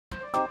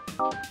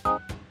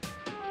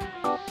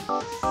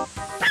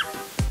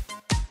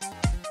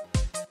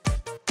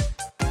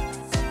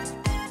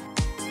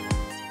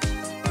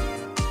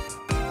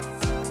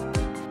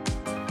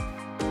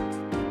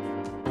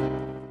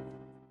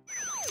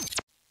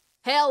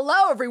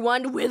Hello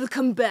everyone,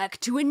 welcome back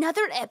to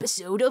another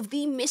episode of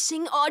the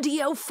Missing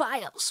Audio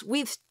Files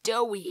with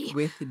Doughy.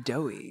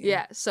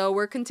 Yeah, so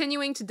we're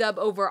continuing to dub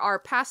over our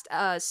past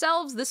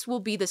selves. This will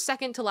be the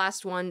second to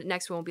last one.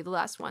 Next one will be the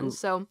last one. Ooh.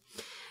 So,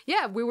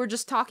 yeah, we were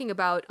just talking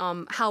about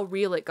how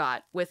real it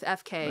got with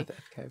FK.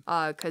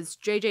 Because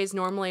JJ's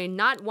normally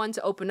not one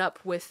to open up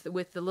with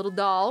the little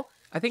doll.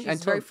 I think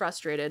she's very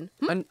frustrated.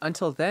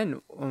 Until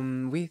then,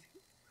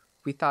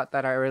 we thought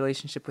that our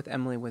relationship with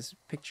Emily was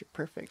picture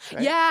perfect,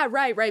 right? Yeah,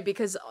 right,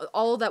 because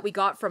all that we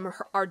got from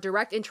our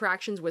direct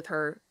interactions with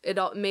her,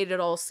 made it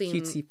all seem...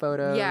 Cutesy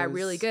photos. Yeah,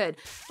 really good.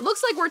 It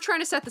looks like we're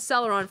trying to set the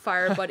cellar on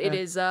fire, but it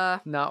is...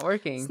 not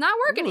working. It's not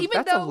working, Ooh, even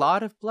that's a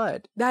lot of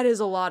blood. That is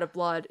a lot of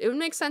blood. It would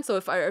make sense, though,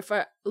 if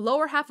our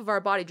lower half of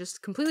our body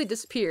just completely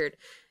disappeared.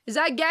 Is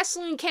that a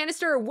gasoline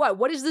canister or what?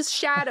 What is this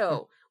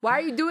shadow? Why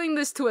are you doing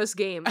this to us,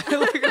 game?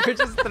 we're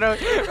just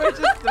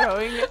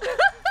throwing it.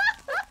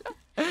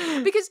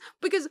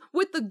 Because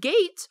with the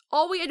gate,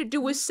 all we had to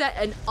do was set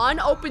an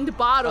unopened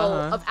bottle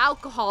of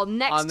alcohol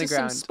next to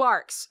some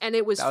sparks, and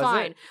it was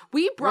fine.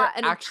 We brought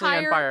an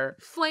entire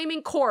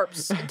flaming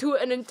corpse to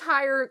an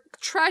entire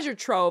treasure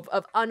trove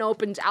of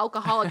unopened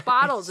alcoholic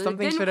bottles.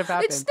 Something should have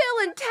happened. It's still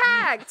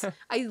intact.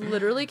 I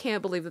literally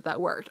can't believe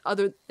that worked.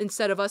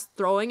 Instead of us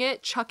throwing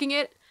it, chucking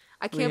it,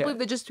 I can't believe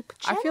they just.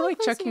 I feel like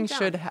chucking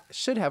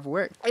should have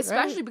worked,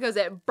 especially because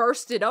it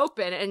bursted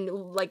open and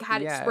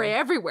had it spray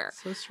everywhere.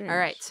 So strange. All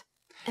right.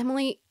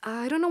 Emily,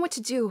 I don't know what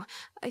to do.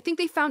 I think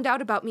they found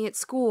out about me at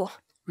school.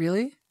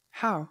 Really?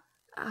 How?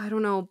 I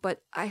don't know,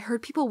 but I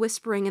heard people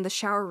whispering in the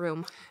shower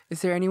room.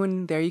 Is there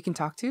anyone there you can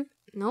talk to?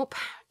 Nope.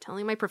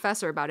 Telling my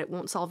professor about it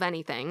won't solve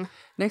anything.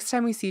 Next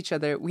time we see each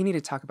other, we need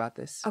to talk about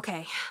this.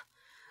 Okay.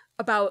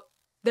 About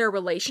their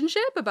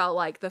relationship?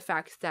 About, the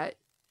fact that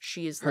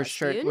she is Her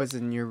lesbian? shirt was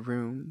in your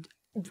room.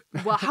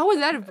 Well, how would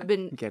that have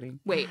been...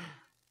 Kidding. Wait.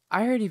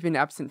 I heard you've been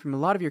absent from a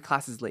lot of your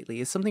classes lately.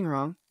 Is something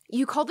wrong?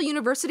 You called the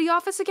university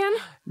office again?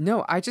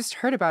 No, I just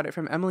heard about it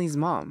from Emily's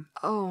mom.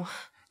 Oh.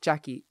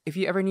 Jackie, if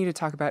you ever need to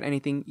talk about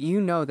anything,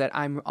 you know that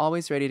I'm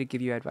always ready to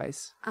give you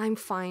advice. I'm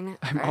fine.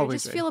 I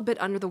just feel a bit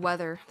under the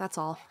weather, that's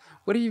all.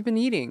 What have you been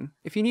eating?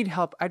 If you need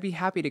help, I'd be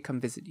happy to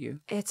come visit you.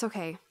 It's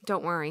okay.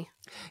 Don't worry.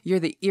 You're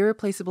the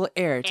irreplaceable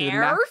heir to the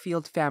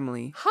Macfield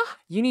family. Huh?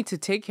 You need to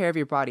take care of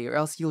your body or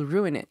else you'll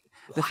ruin it.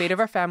 The fate of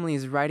our family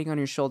is riding on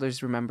your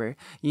shoulders, remember.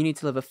 You need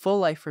to live a full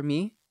life for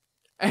me.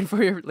 And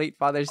for your late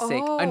father's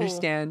sake,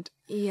 understand?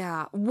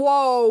 Yeah.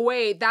 Whoa,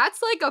 wait.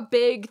 That's a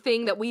big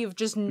thing that we've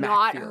just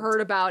not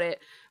heard about it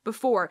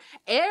before.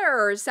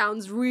 Heir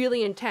sounds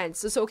really intense.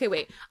 So, okay,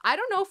 wait. I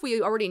don't know if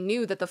we already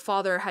knew that the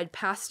father had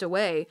passed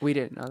away. We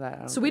didn't know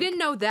that. We didn't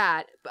know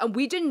that.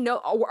 We didn't know.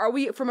 Are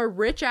we from a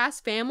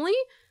rich-ass family?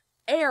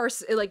 Heir,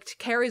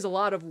 carries a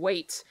lot of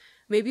weight.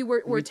 Maybe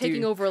we're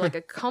taking over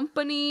a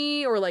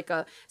company or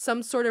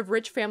some sort of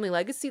rich family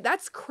legacy.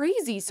 That's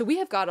crazy. So we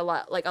have got a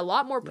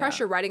lot more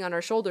pressure riding on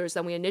our shoulders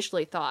than we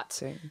initially thought.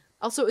 Same.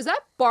 Also, is that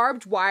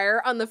barbed wire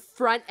on the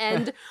front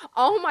end?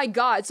 Oh my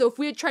god. So if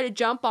we had tried to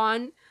jump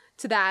on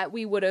to that,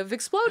 we would have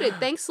exploded.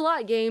 Thanks a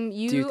lot, game. Do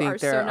you think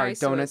there are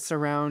donuts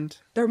around?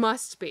 There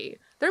must be.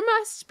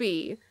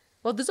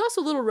 Well, there's also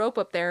a little rope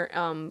up there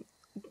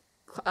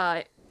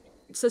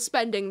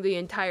suspending the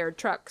entire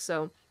truck,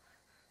 so...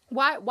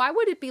 Why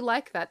would it be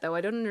like that, though?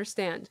 I don't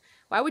understand.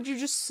 Why would you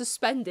just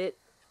suspend it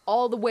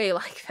all the way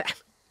like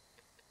that?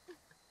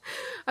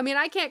 I mean,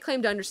 I can't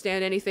claim to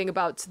understand anything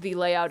about the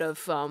layout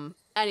of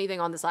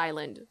anything on this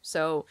island,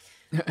 so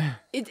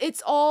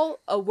it's all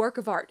a work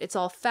of art. It's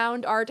all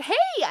found art. Hey,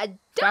 a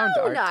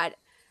donut!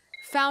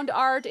 Found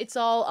art. It's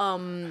all,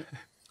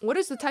 what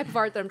is the type of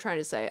art that I'm trying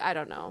to say? I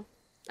don't know.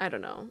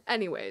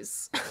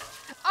 Anyways.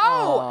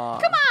 Oh,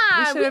 come on!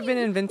 We should have been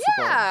invincible.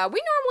 Yeah,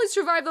 we normally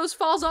survive those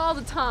falls all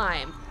the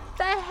time.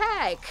 The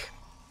heck?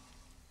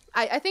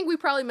 I think we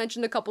probably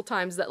mentioned a couple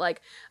times that,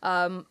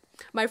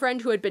 my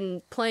friend who had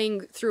been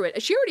playing through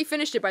it, she already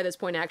finished it by this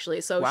point, actually,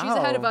 so she's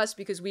ahead of us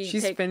because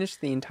She's finished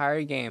the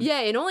entire game.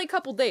 Yeah, in only a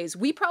couple days.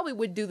 We probably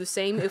would do the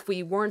same if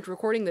we weren't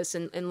recording this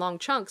in long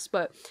chunks,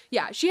 but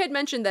yeah, she had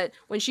mentioned that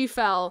when she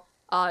fell,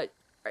 I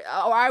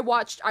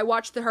watched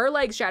her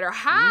legs shatter.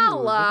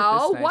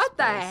 Hello, nice what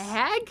the place.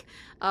 heck?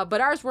 But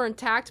ours were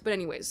intact. But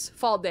anyways,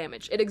 fall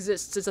damage. It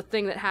exists. It's a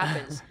thing that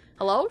happens.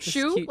 Hello,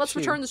 shoe. Let's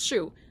return the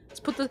shoe. Let's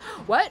put the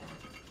what?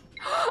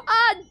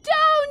 A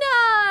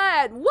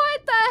donut!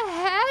 What the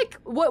heck?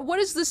 What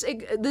is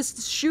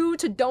this shoe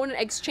to donut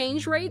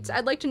exchange rates?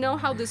 I'd like to know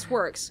how this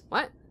works.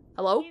 What?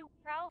 Hello?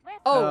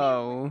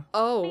 Oh,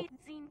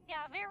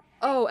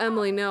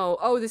 Emily, no.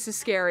 Oh, this is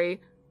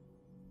scary.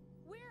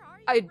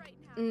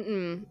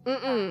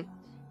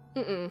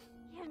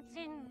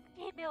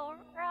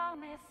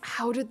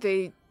 How did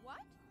they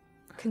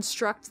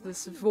construct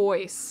this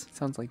voice?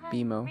 Sounds like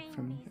BMO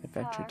from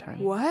Adventure Time.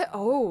 What?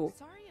 Oh.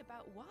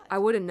 I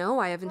wouldn't know.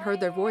 I haven't heard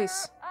their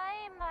voice.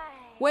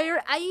 Where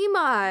am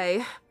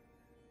I?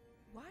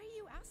 Why are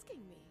you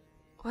asking me?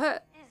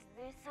 What? Is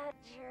this a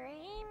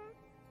dream?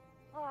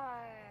 Or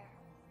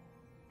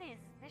is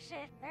the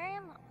shit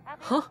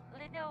Huh?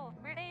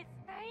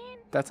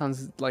 That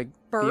sounds like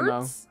Birds?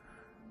 BMO.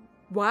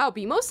 Wow,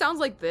 BMO sounds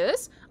like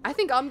this? I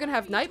think I'm gonna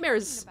have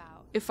nightmares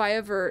if I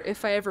ever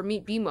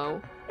meet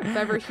BMO. If I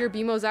ever hear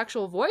BMO's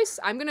actual voice,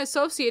 I'm gonna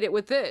associate it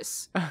with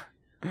this.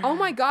 Oh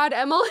my god,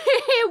 Emily,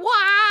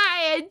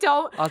 why?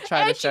 Don't. I'll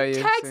try to show you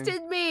She soon.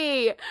 texted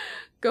me.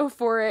 Go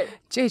for it.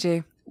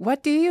 JJ,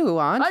 what do you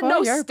want for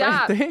No, your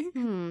stop. birthday?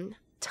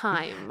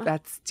 Time.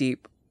 That's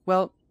deep.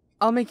 Well,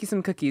 I'll make you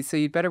some cookies, so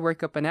you'd better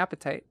work up an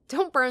appetite.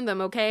 Don't burn them,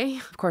 okay?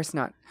 Of course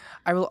not.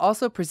 I will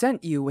also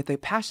present you with a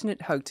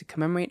passionate hug to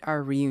commemorate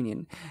our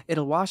reunion.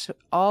 It'll wash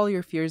all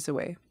your fears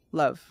away.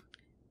 Love.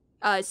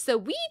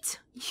 Sweet.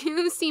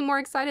 You seem more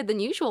excited than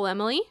usual,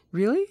 Emily.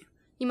 Really?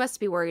 You must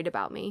be worried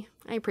about me.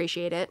 I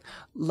appreciate it.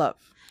 Love.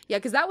 Yeah,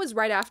 because that was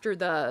right after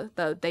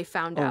they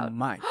found Oh out.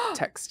 my,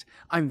 text.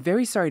 I'm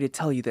very sorry to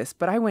tell you this,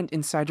 but I went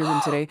inside your room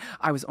today.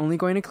 I was only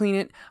going to clean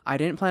it. I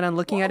didn't plan on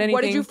looking at anything.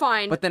 What did you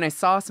find? But then I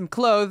saw some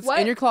clothes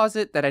What? in your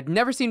closet that I'd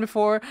never seen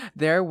before.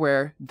 They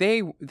were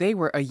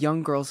a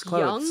young girl's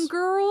clothes. Young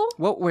girl?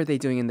 What were they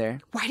doing in there?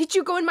 Why did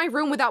you go in my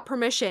room without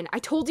permission? I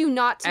told you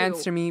not to.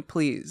 Answer me,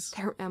 please.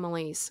 They're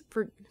Emily's.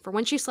 For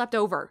when she slept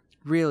over.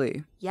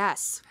 Really?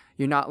 Yes.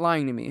 You're not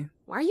lying to me.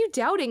 Why are you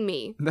doubting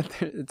me?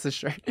 It's a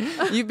shirt.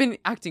 You've been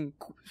acting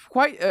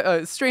quite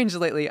strange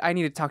lately. I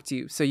need to talk to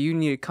you, so you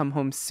need to come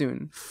home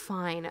soon.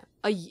 Fine.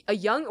 A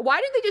young... Why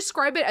did they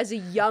describe it as a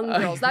young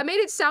girl? That made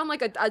it sound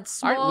like a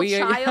small we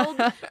child,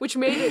 which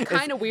made it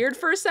kind of weird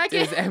for a second.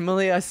 Is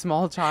Emily a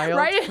small child?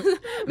 Right?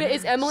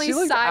 Is Emily She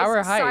looks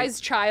our height. size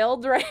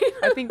child, right?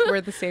 I think we're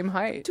the same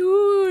height.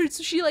 Dude,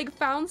 so she like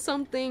found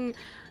something...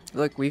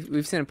 Look,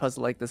 we've seen a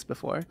puzzle like this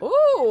before.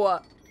 Ooh!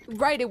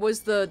 Right, it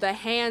was the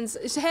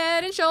hands,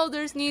 head and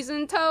shoulders, knees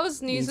and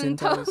toes, knees and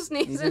toes,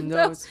 knees and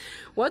toes.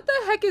 What the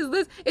heck is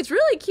this? It's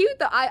really cute.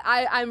 That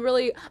I'm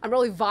really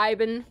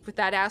vibing with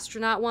that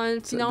astronaut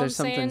one. You know what I'm There's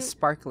something saying?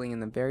 sparkling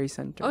in the very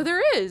center. Oh,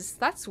 there is.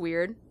 That's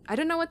weird. I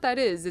don't know what that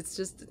is. It's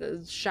just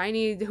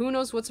shiny. Who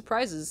knows what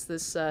surprises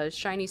this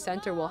shiny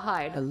center will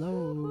hide?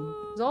 Hello.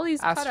 There's all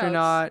these cutouts.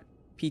 Astronaut,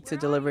 pizza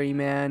delivery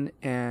man,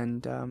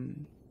 and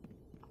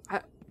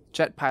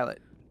jet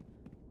pilot.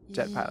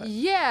 Jet pilot.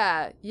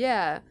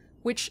 Yeah.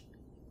 Which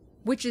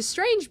is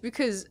strange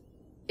because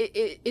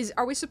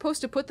are we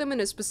supposed to put them in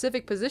a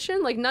specific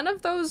position? Like none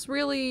of those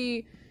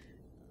really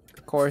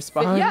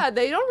Correspond. yeah,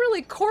 they don't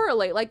really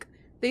correlate. Like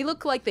they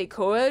look like they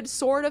could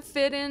sort of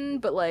fit in,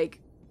 but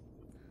like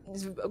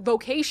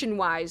vocation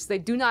wise, they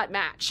do not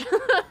match.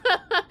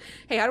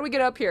 Hey, how do we get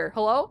up here?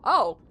 Hello?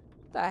 Oh,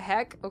 the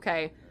heck?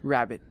 Okay.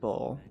 Rabbit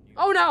bowl.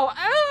 Oh no!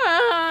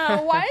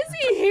 Why is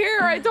he here?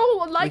 I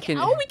don't like. We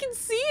can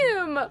see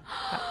him.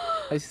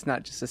 It's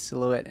not just a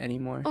silhouette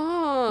anymore.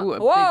 Oh, Ooh, a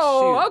big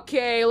whoa! shoe.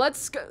 Okay,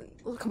 let's go.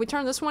 Can we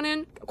turn this one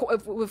in?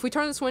 If we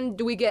turn this one,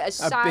 do we get a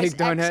size big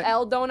donut?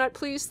 XL donut,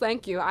 please?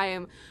 Thank you.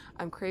 I'm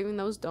craving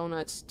those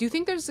donuts. Do you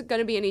think there's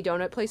gonna be any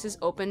donut places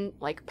open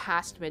like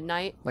past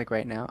midnight? Like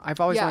right now. I've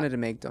always Yeah. wanted to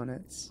make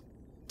donuts.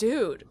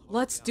 Dude,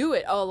 let's do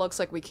it. Oh, it looks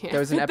like we can't. There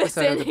was an fit this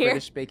episode of in the here.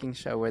 British baking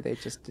show where they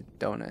just did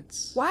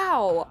donuts.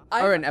 Wow.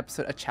 Or an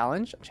episode, a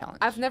challenge? A challenge.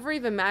 I've never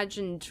even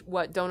imagined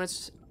what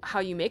donuts, how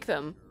you make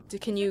them.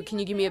 Can you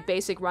give me a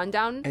basic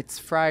rundown? It's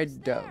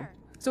fried dough.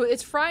 So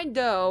it's fried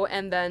dough,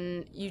 and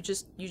then you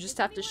just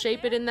have to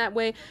shape it in that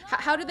way.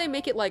 How do they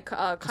make it like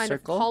kind of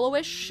circle?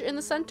 hollowish in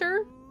the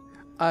center?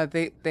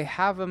 They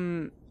have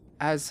them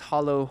as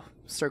hollow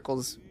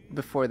circles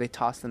before they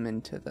toss them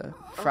into the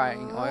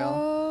frying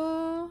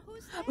oil.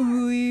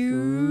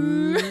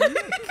 Ooh.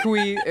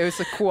 It was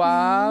a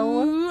quaw.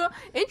 Ooh.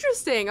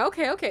 Interesting.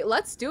 Okay.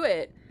 Let's do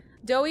it.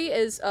 Doughy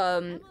is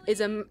a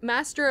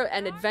master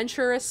and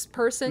adventurous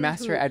person.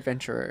 Master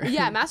adventurer.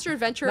 Yeah, master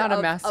adventurer. Not of,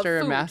 a master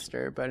of food.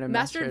 master, but a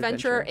Master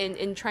adventurer adventurer.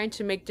 in trying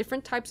to make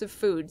different types of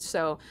food.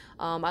 So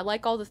I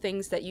like all the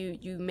things that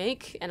you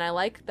make, and I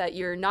like that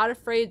you're not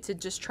afraid to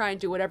just try and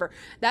do whatever.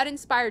 That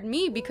inspired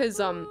me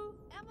because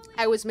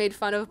I was made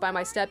fun of by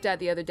my stepdad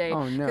the other day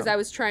Oh, no. because I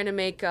was trying to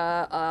make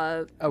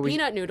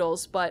peanut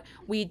noodles, but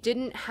we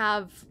didn't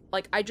have,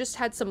 like, I just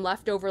had some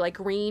leftover like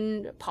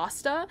green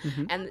pasta,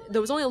 and there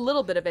was only a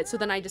little bit of it. So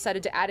then I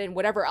decided to add in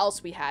whatever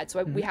else we had.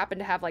 So we happened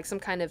to have like some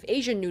kind of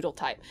Asian noodle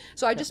type.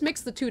 So I just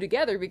mixed the two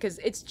together because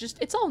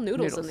it's all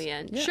noodles in the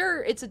end. Yeah.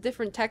 Sure, it's a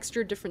different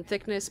texture, different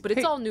thickness, but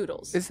it's Hey, all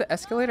noodles. Is the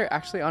escalator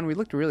actually on? We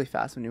looked really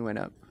fast when we went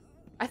up.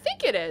 I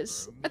think it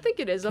is. I'm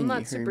Can you not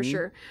hear super me?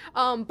 sure.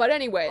 But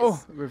anyways. Oh,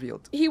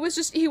 revealed. He was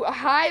just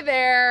hi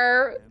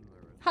there.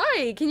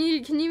 Hi, can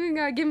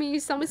you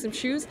sell me some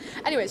shoes?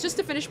 Anyways, just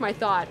to finish my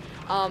thought,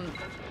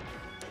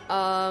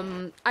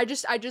 I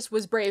just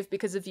was brave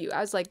because of you. I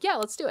was like, yeah,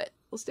 let's do it.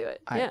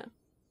 Yeah.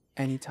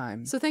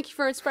 Anytime. So thank you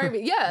for inspiring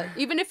me. Yeah,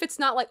 even if it's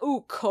not like,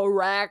 ooh,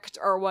 correct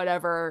or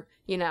whatever,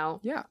 you know.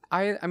 Yeah,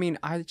 I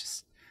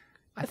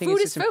think Food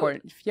it's is just food.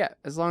 important. Yeah,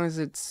 as long as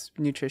it's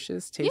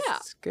nutritious,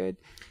 tastes good.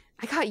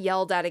 I got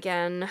yelled at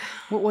again.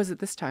 What was it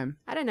this time?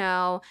 I don't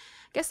know.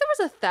 Guess there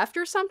was a theft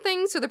or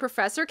something, so the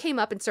professor came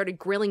up and started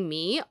grilling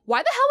me.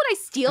 Why the hell would I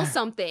steal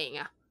something?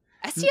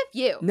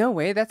 STFU. No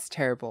way, that's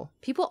terrible.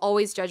 People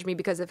always judge me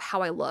because of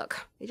how I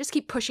look. They just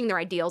keep pushing their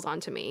ideals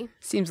onto me.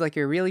 Seems like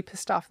you're really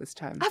pissed off this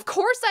time. Of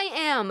course I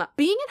am.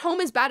 Being at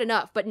home is bad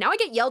enough, but now I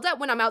get yelled at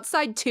when I'm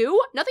outside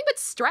too? Nothing but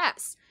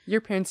stress.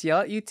 Your parents yell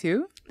at you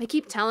too? They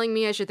keep telling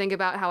me I should think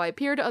about how I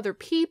appear to other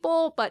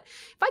people, but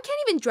if I can't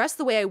even dress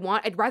the way I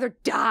want, I'd rather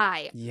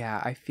die. Yeah,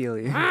 I feel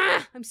you.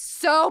 I'm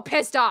so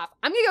pissed off.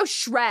 I'm gonna go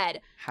shred.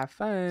 Have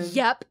fun.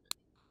 Yep.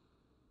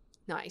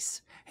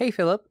 Nice. Hey,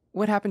 Philip,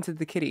 what happened to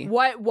the kitty?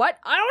 What?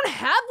 I don't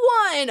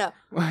have one!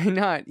 Why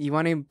not? You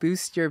want to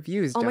boost your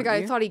views, Oh my don't god,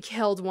 you? I thought he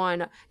killed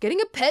one.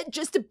 Getting a pet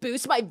just to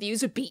boost my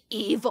views would be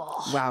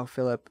evil. Wow,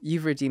 Philip,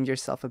 you've redeemed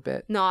yourself a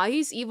bit. Nah,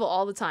 he's evil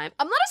all the time.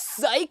 I'm not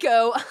a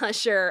psycho.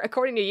 Sure,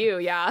 according to you,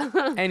 yeah.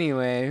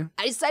 Anyway.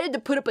 I decided to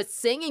put up a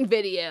singing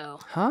video.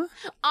 Huh?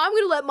 I'm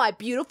gonna let my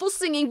beautiful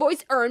singing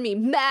voice earn me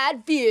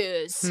mad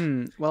views.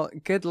 Well,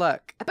 good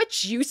luck. I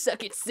bet you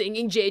suck at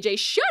singing, JJ.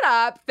 Shut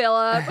up,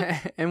 Philip.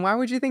 And why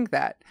would you think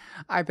that?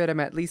 I bet I'm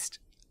at least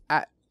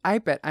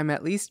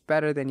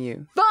better than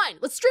you. Fine,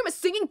 let's stream a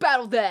singing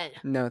battle then.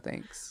 No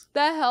thanks. The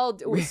hell?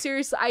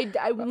 Seriously,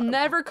 I will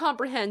never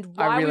comprehend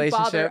Our why we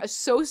bother relationship?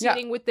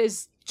 associating with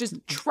this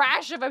just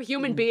trash of a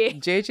human being.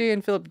 JJ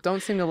and Philip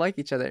don't seem to like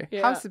each other.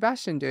 Yeah. How's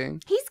Sebastian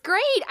doing? He's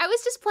great. I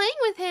was just playing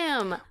with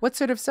him. What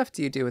sort of stuff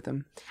do you do with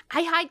him?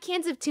 I hide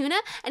cans of tuna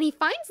and he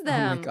finds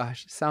them. Oh my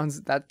gosh,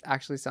 that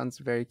actually sounds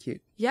very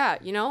cute. Yeah,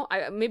 you know,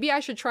 maybe I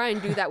should try and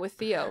do that with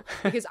Theo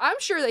because I'm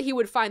sure that he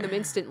would find them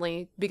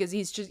instantly because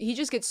he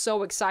just gets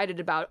so excited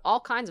about all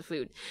kinds of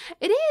food.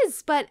 It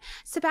is, but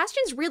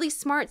Sebastian's really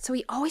smart, so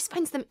he always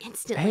finds them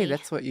instantly. Hey,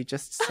 that's what you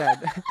just said.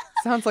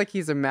 Sounds like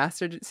he's a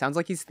master. Sounds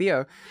like he's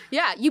Theo.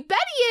 Yeah, you bet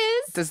he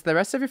is. Does the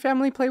rest of your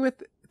family play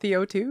with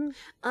Theo too?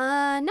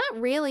 Not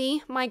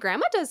really. My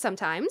grandma does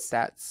sometimes.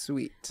 That's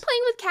sweet.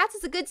 Playing with cats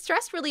is a good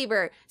stress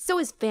reliever. So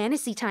is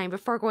fantasy time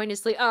before going to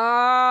sleep.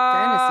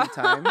 Fantasy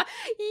time?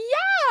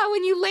 Yeah,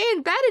 when you lay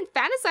in bed and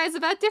fantasize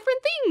about different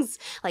things.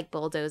 Like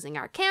bulldozing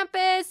our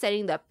campus,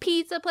 setting the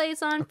pizza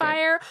place on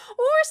fire,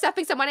 or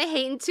stuffing someone I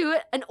hate into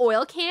an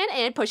oil can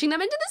and pushing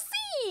them into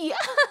the sea.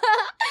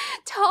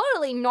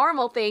 Totally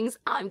normal things.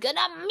 I'm gonna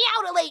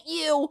mutilate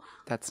you.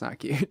 That's not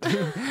cute.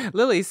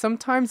 Lily,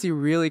 sometimes you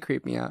really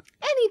creep me out.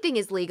 Anything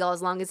is legal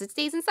as long as it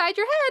stays inside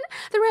your head.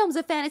 The realms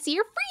of fantasy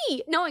are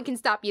free. No one can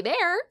stop you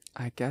there.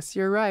 I guess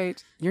you're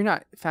right. You're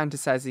not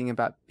fantasizing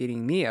about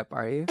beating me up,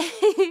 are you?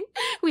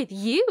 With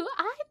you,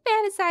 I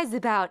fantasize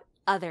about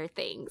other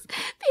things.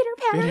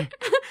 Peter Pan.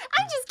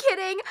 I'm just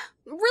kidding.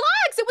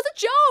 Relax, it was a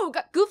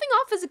joke. Goofing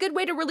off is a good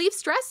way to relieve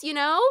stress, you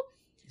know?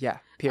 Yeah,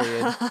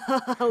 period.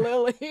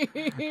 Lily,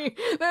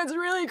 that's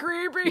really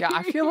creepy. Yeah,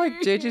 I feel like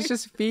JJ's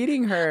just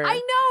feeding her. I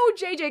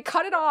know, JJ,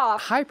 cut it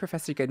off. Hi,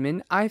 Professor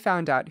Goodman. I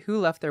found out who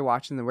left their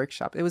watch in the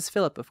workshop. It was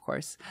Philip, of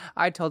course.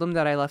 I told him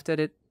that I left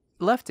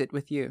it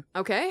with you.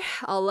 Okay,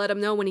 I'll let him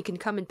know when he can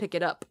come and pick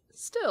it up.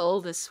 Still,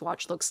 this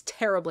watch looks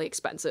terribly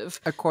expensive.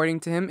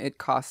 According to him, it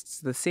costs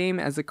the same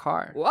as a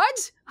car.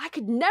 What? I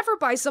could never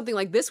buy something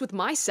like this with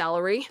my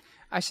salary.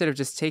 I should have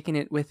just taken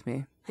it with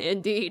me.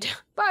 Indeed.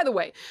 By the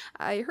way,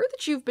 I heard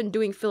that you've been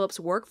doing Philip's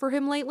work for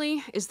him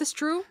lately. Is this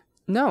true?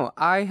 No,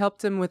 I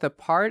helped him with a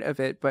part of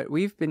it, but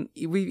we've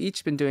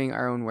each been doing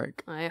our own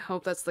work. I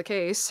hope that's the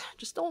case.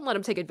 Just don't let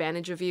him take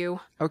advantage of you.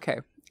 Okay,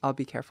 I'll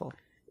be careful.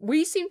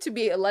 We seem to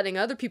be letting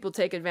other people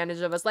take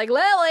advantage of us, like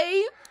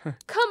Lily.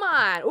 Come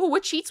on. Oh,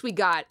 what cheats we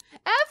got?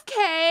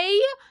 FK.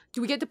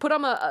 Do we get to put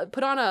on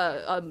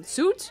a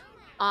suit?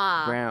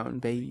 Brown,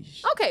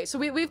 beige. Okay, so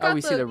we've got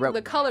we see the rope.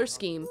 the color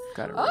scheme.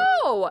 Got a rope.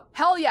 Oh,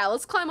 hell yeah.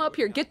 Let's climb up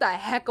here. Get the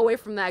heck away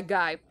from that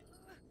guy.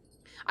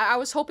 I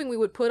was hoping we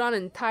would put on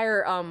an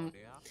entire,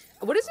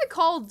 what is it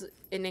called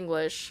in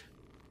English?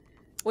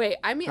 Wait,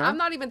 I mean, I'm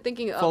not even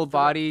thinking of... Full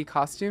body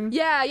costume?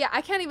 Yeah,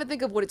 I can't even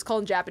think of what it's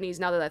called in Japanese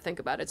now that I think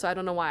about it, so I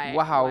don't know why,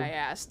 Wow. why I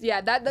asked. Yeah,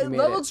 that made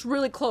it. looks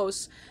really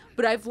close,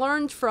 but I've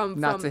learned from...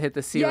 Not to hit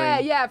the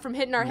ceiling. Yeah, from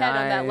hitting our head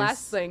on that Nice.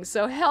 last thing,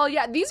 so hell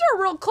yeah. These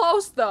are real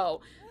close, though.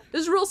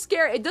 This is real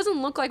scary. It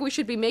doesn't look like we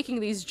should be making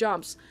these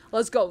jumps.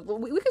 Let's go.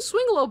 We can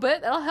swing a little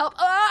bit. That'll help.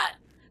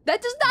 That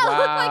does not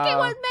look like it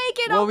Wow. would make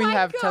it. Well, Oh we my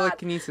have God.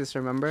 telekinesis,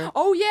 remember?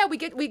 Oh yeah, we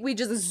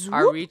just zoop.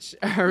 Our reach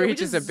we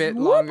is a just bit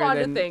swoop longer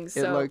onto than things,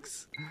 it so-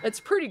 looks.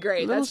 It's pretty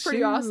great. Little That's pretty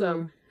shoe.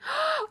 awesome.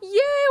 Yay,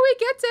 we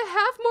get to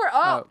have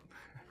more.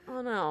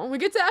 Oh no, we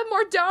get to have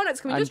more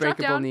donuts. Can we just drop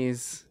Unbreakable down?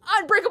 knees.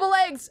 Unbreakable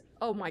legs.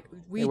 Oh my,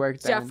 we It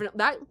worked then.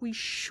 definitely we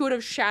should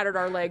have shattered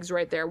our legs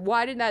right there.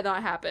 Why did that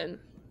not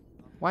happen?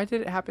 Why did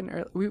it happen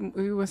early?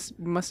 We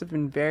must have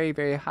been very,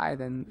 very high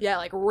then. Yeah,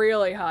 like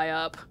really high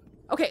up.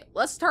 Okay,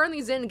 let's turn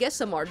these in and get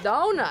some more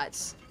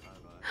donuts.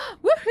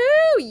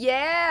 Woohoo!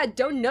 Yeah,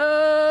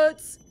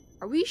 donuts!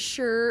 Are we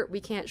sure we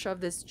can't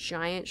shove this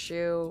giant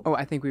shoe? Oh,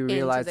 I think we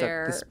realized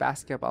there. that this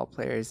basketball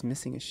player is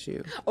missing a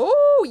shoe.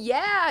 Oh,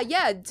 yeah.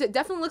 It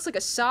definitely looks like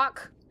a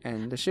sock.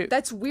 And a shoe.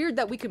 That's weird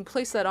that we can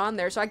place that on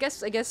there. So I guess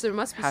there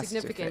must be Has to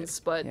significance,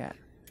 fit. but Yeah.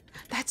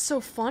 That's so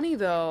funny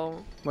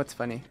though. What's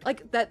funny?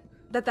 Like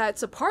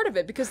that's a part of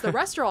it because the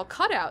rest are all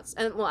cutouts.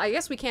 And well, I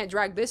guess we can't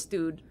drag this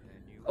dude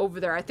over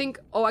there. I think,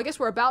 oh, I guess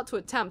we're about to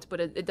attempt, but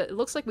it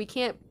looks like we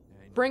can't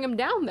bring him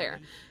down there.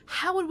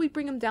 How would we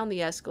bring him down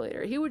the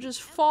escalator? He would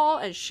just fall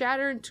and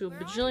shatter into a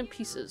bajillion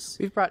pieces.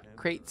 We've brought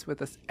crates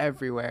with us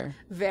everywhere.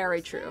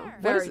 Very true.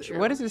 Very true.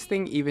 What is this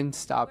thing even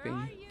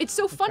stopping? It's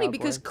so funny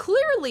because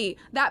clearly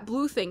that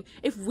blue thing,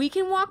 if we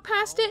can walk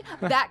past it,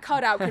 that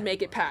cutout can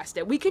make it past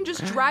it. We can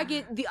just drag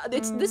it.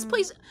 This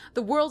place,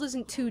 the world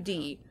isn't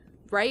 2D,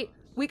 right?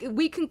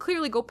 We can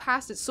clearly go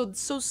past it.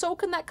 So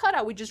can that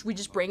cutout. We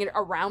just bring it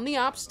around the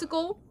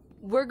obstacle.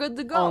 We're good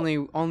to go.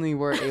 Only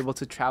we're able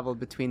to travel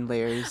between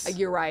layers.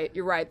 You're right.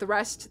 The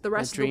rest of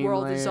the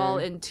world is all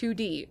in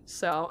 2D.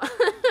 So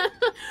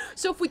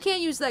so if we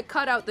can't use that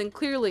cutout, then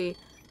clearly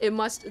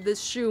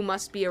this shoe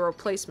must be a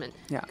replacement.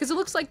 Yeah. Because it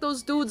looks like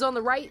those dudes on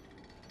the right,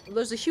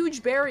 there's a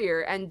huge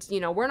barrier, and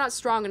we're not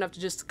strong enough to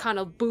just kind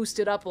of boost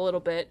it up a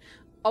little bit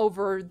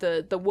over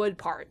the wood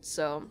part.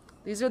 So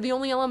these are the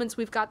only elements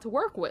we've got to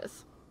work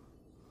with.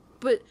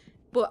 But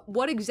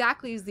what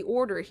exactly is the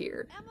order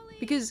here?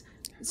 Because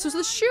so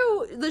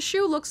the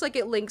shoe looks like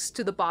it links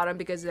to the bottom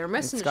because they're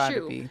missing a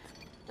shoe. Be.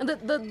 And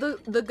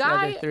the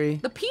guy,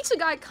 the pizza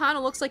guy, kind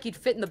of looks like he'd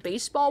fit in the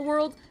baseball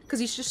world because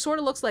he just sort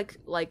of looks like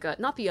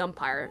not the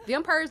umpire. The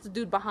umpire is the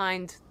dude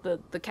behind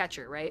the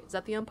catcher, right? Is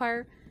that the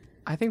umpire?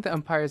 I think the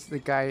umpire is the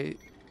guy.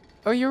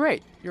 Oh, you're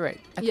right.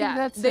 I think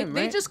that's him,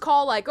 they right? just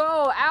call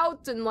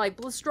out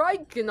and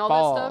strike and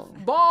all that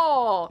stuff.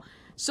 Ball.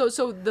 So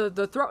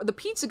the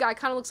pizza guy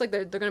kind of looks like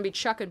they're gonna be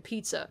chucking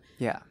pizza.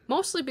 Yeah.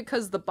 Mostly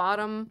because the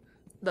bottom,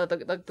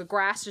 the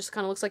grass just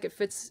kind of looks like it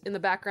fits in the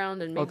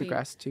background and maybe. Oh, the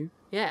grass too.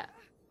 Yeah.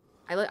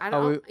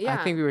 I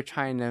think we were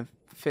trying to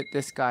fit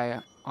this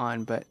guy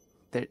on, but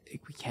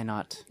we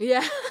cannot.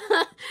 Yeah.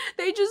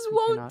 They just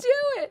won't do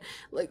it.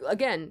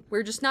 Again,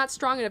 we're just not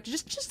strong enough to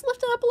just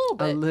lift it up a little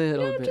bit. A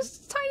little bit.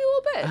 Just a tiny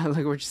little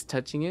bit. We're just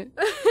touching it.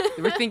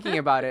 We're thinking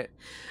about it.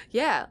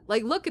 Yeah.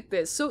 Look at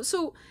this.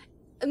 So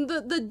and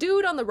the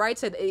dude on the right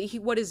side,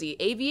 what is he?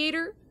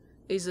 Aviator?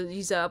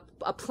 He's a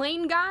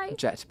plane guy?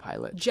 Jet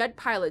pilot. Jet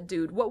pilot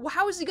dude.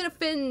 How is he gonna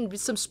fit in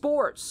some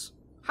sports?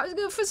 How is he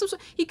gonna fit some?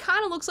 He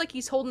kind of looks like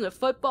he's holding a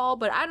football,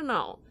 but I don't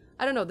know.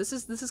 This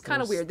is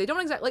kind of weird. They don't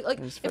exactly like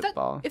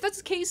if that's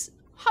the case.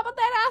 How about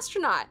that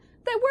astronaut?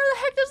 Where the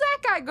heck does that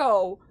guy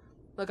go?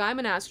 Look, I'm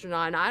an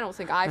astronaut, and I don't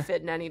think I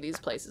fit in any of these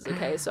places.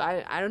 Okay, so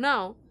I don't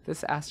know.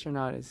 This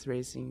astronaut is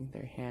raising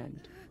their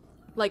hand.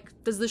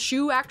 Does the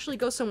shoe actually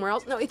go somewhere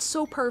else? No, it's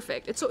so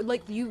perfect. It's so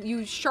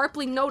you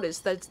sharply notice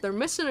that they're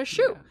missing a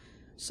shoe. Yeah.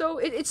 So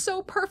it's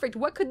so perfect.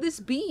 What could this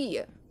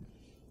be?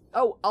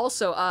 Oh,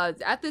 also,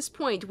 at this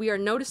point, we are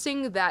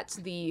noticing that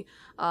the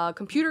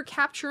computer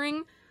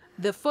capturing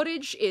the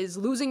footage is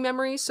losing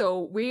memory, so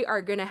we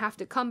are going to have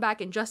to come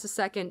back in just a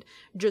second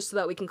just so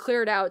that we can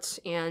clear it out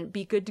and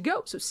be good to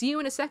go. So see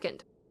you in a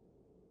second.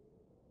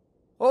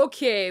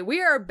 Okay,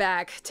 we are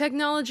back.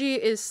 Technology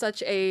is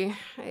such a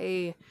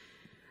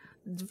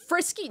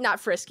frisky,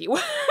 not frisky.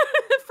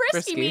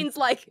 Frisky means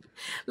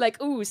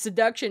ooh,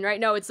 seduction,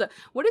 right? No, it's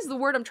what is the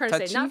word I'm trying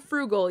to say? Not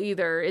frugal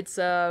either. It's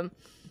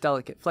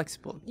delicate,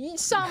 flexible.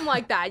 Something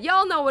like that.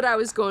 Y'all know what I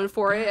was going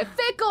for.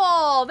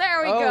 Fickle!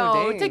 There we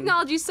go. Dang.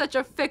 Technology's such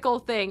a fickle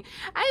thing.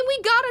 And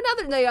we got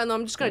another... No,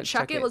 I'm just going to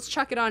chuck it. Let's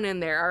chuck it on in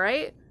there, all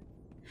right?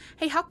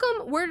 Hey, how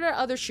come... Where did our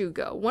other shoe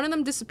go? One of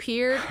them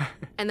disappeared,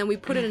 and then we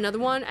put in another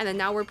one, and then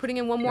now we're putting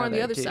in one more on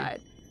the other side.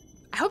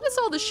 I hope that's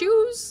all the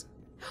shoes.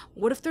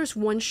 What if there's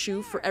one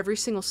shoe for every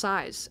single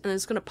size, and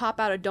it's going to pop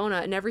out a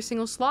donut in every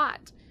single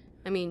slot?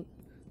 I mean...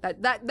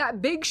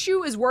 That big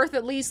shoe is worth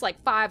at least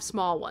 5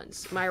 small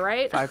ones. Am I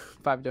right?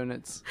 Five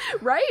donuts.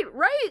 Right?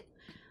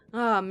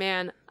 Oh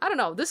man, I don't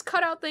know. This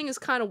cutout thing is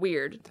kind of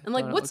weird. And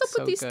what's up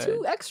with these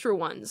 2 extra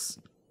ones?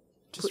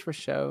 Just for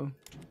show.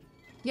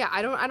 Yeah,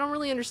 I don't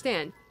really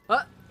understand.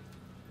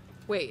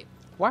 Wait.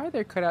 Why are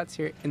there cutouts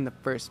here in the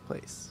first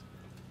place?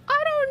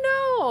 I don't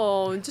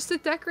know. Just to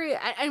decorate.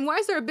 And why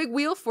is there a big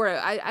wheel for it?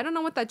 I don't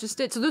know what that just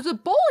did. So there's a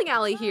bowling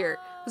alley here.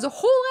 There's a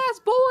whole ass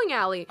bowling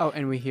alley. Oh,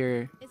 and we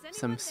hear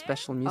some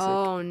special music.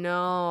 Oh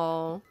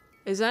no.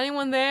 Is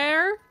anyone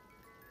there?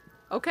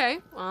 Okay,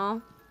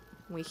 well,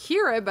 we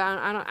hear it, but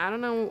I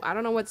don't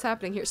know what's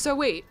happening here. So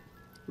wait.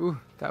 Ooh,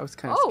 that was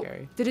kind of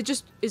scary.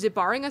 Is it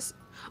barring us?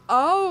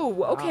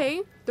 Oh, okay.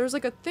 Wow. There's a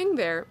thing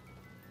there.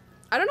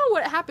 I don't know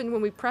what happened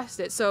when we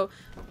pressed it. So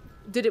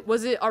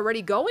was it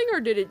already going, or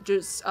did it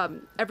just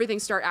everything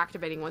start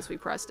activating once we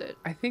pressed it?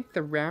 I think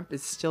the ramp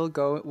is still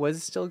going.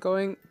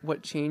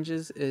 What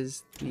changes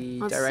is the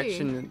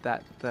direction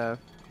that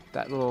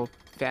that little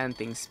fan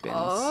thing spins.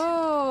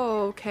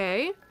 Oh,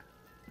 okay.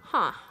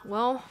 Huh.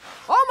 Well,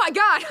 oh my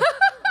god.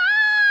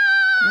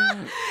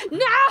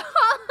 No!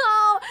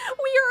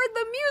 We heard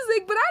the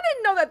music, but I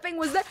didn't know that thing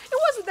was there. It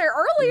wasn't there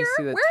earlier. You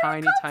see the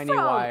Where tiny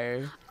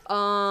wire.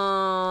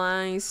 Oh,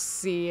 I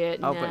see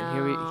it now. Oh, but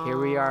here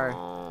we are.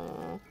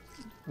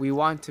 We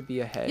want to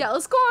be ahead. Yeah,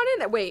 let's go on in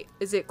there. Wait,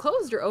 is it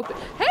closed or open?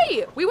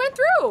 Hey, we went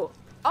through.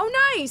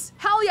 Oh, nice.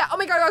 Hell yeah. Oh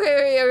my god.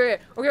 Okay.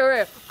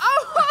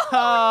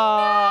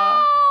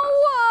 Oh,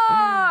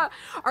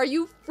 no. Are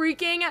you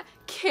freaking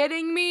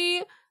kidding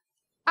me?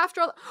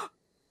 After all,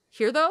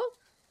 here though,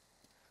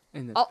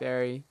 In the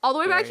all the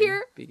way back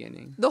here,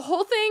 beginning. the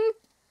whole thing,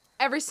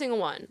 every single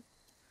one,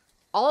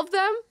 all of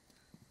them,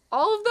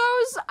 all of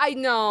those. I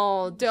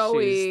know,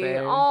 Doughy.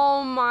 there.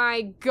 Oh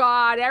my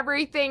god,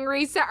 everything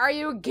reset. Are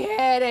you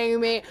kidding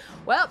me?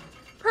 Well,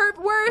 we a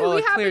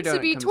clear happen to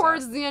donut be comes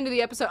towards out. the end of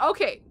the episode.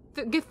 Okay.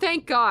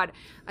 Thank God.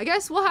 I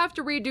guess we'll have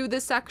to redo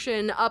this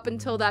section up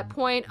until that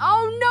point.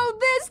 Oh no,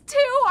 this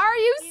too? Are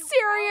you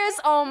serious?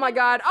 Oh my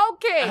God.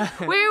 Okay,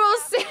 we will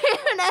see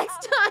you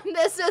next time.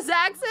 This is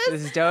Axis.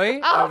 This is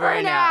Doughy. Over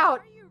and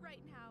out.